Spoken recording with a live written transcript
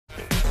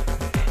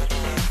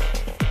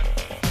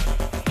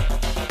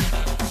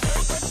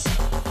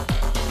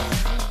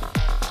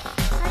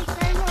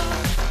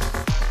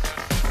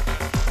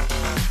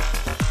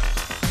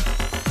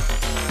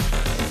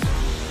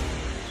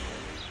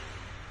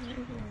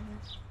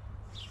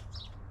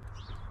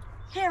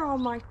Here are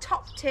my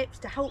top tips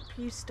to help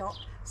you stop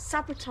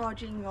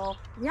sabotaging your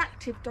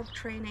reactive dog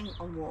training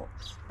on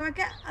walks. So I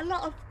get a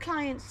lot of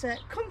clients that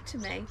come to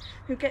me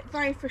who get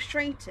very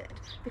frustrated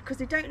because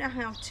they don't know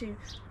how to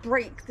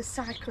break the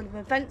cycle of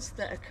events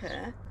that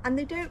occur, and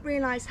they don't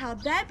realise how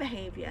their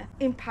behaviour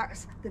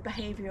impacts the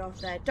behaviour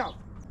of their dog.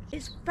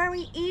 It's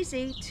very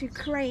easy to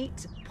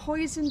create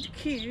poisoned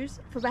cues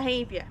for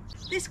behaviour.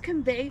 This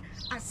can be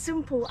as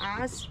simple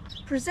as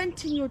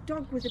presenting your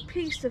dog with a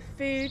piece of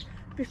food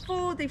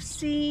before they've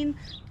seen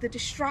the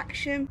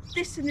distraction.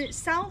 This in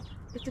itself,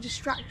 if the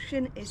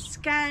distraction is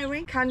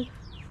scary, can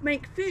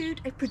make food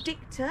a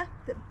predictor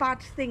that bad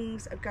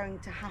things are going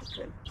to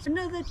happen.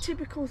 Another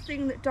typical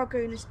thing that dog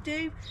owners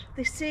do,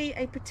 they see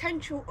a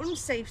potential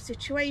unsafe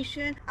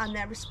situation and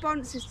their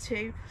response is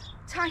to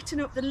tighten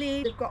up the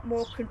lead. They've got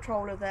more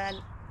control of their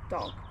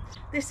dog.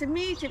 This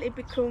immediately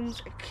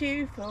becomes a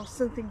cue for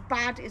something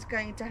bad is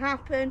going to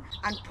happen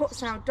and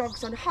puts our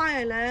dogs on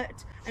high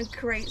alert and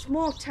creates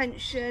more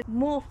tension,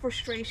 more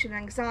frustration,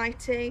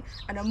 anxiety,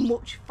 and a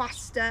much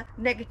faster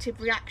negative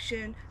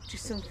reaction to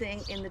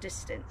something in the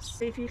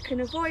distance. If you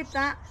can avoid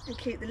that and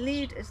keep the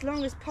lead as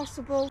long as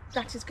possible,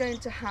 that is going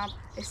to have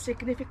a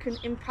significant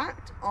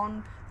impact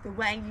on the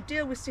way you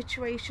deal with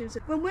situations.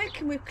 When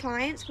working with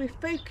clients, we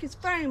focus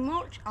very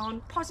much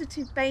on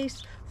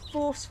positive-based,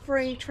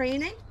 force-free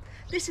training.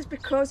 This is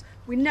because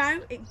we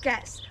know it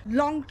gets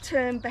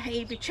long-term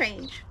behaviour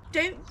change.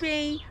 Don't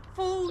be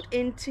fooled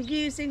into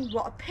using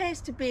what appears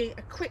to be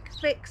a quick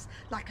fix,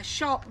 like a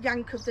sharp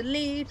yank of the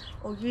lead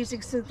or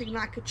using something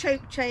like a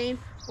choke chain.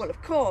 Well,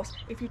 of course,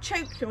 if you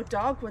choke your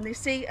dog when they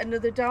see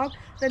another dog,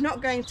 they're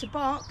not going to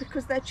bark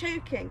because they're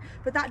choking,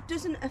 but that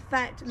doesn't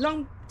affect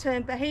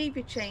long-term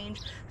behaviour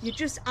change. You're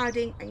just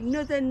adding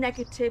another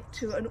negative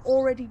to an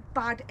already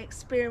bad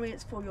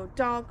experience for your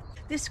dog.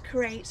 This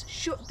creates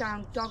shut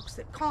down dogs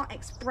that can't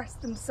express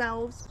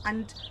themselves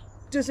and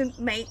doesn't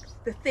make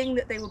the thing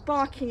that they were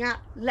barking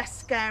at less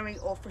scary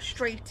or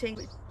frustrating.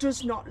 It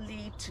does not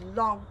lead to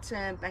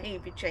long-term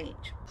behaviour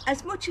change.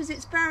 As much as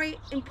it's very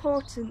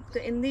important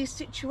that in these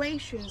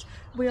situations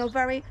we are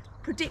very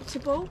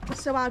predictable,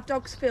 so our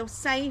dogs feel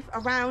safe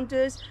around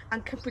us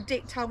and can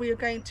predict how we are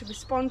going to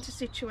respond to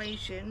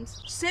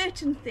situations,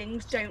 certain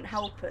things don't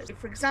help us.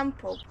 For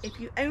example,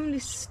 if you only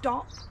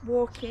stop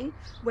walking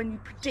when you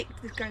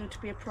predict there's going to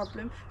be a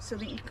problem so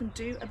that you can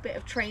do a bit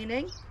of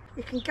training,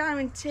 you can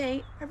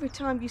guarantee every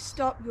time you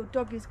stop, your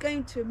dog is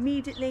going to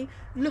immediately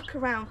look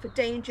around for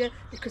danger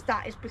because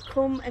that has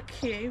become a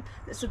cue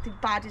that something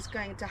bad is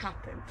going to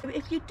happen.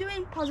 If you're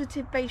doing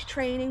positive-based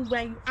training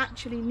where you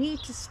actually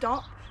need to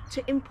stop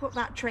to input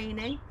that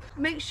training,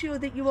 make sure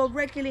that you are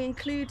regularly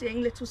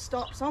including little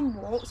stops on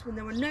walks when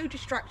there are no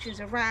distractions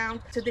around,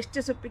 so this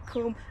doesn't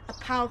become a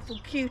powerful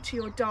cue to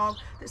your dog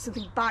that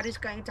something bad is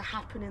going to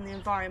happen in the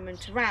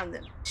environment around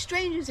them.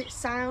 Strange as it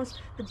sounds,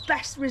 the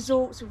best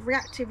results of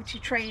reactivity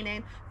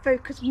training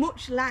focus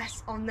much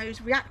less on those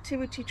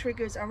reactivity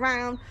triggers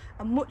around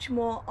and much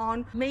more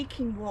on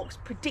making walks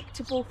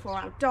predictable for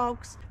our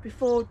dogs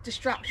before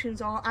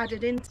distractions are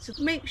added in. So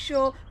make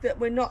sure that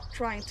we're not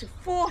trying to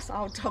force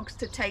our dogs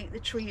to take the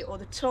treat or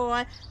the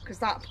toy, because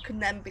that can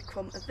then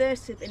become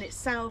aversive in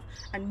itself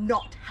and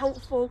not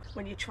helpful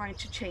when you're trying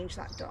to change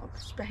that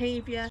dog's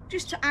behaviour.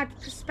 Just to add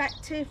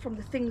perspective from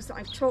the things that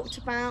I've talked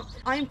about,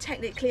 I am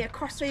technically a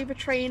crossover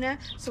trainer,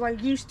 so I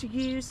used to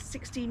use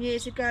 16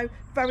 years ago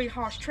very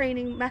harsh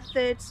training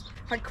methods.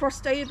 I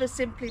crossed over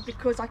simply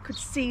because I could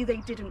see they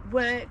didn't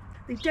work.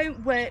 They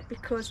don't work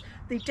because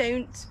they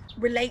don't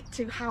relate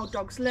to how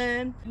dogs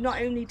learn.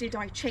 Not only did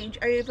I change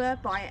over,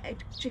 but I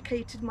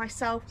educated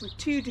myself with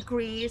 2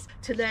 degrees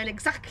to learn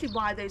exactly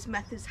why those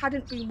methods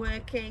hadn't been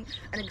working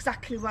and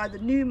exactly why the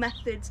new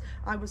methods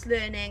I was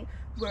learning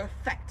were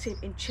effective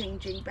in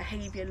changing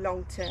behaviour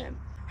long term.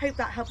 Hope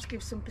that helps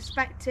give some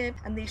perspective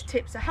and these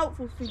tips are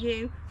helpful for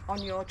you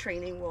on your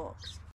training walks.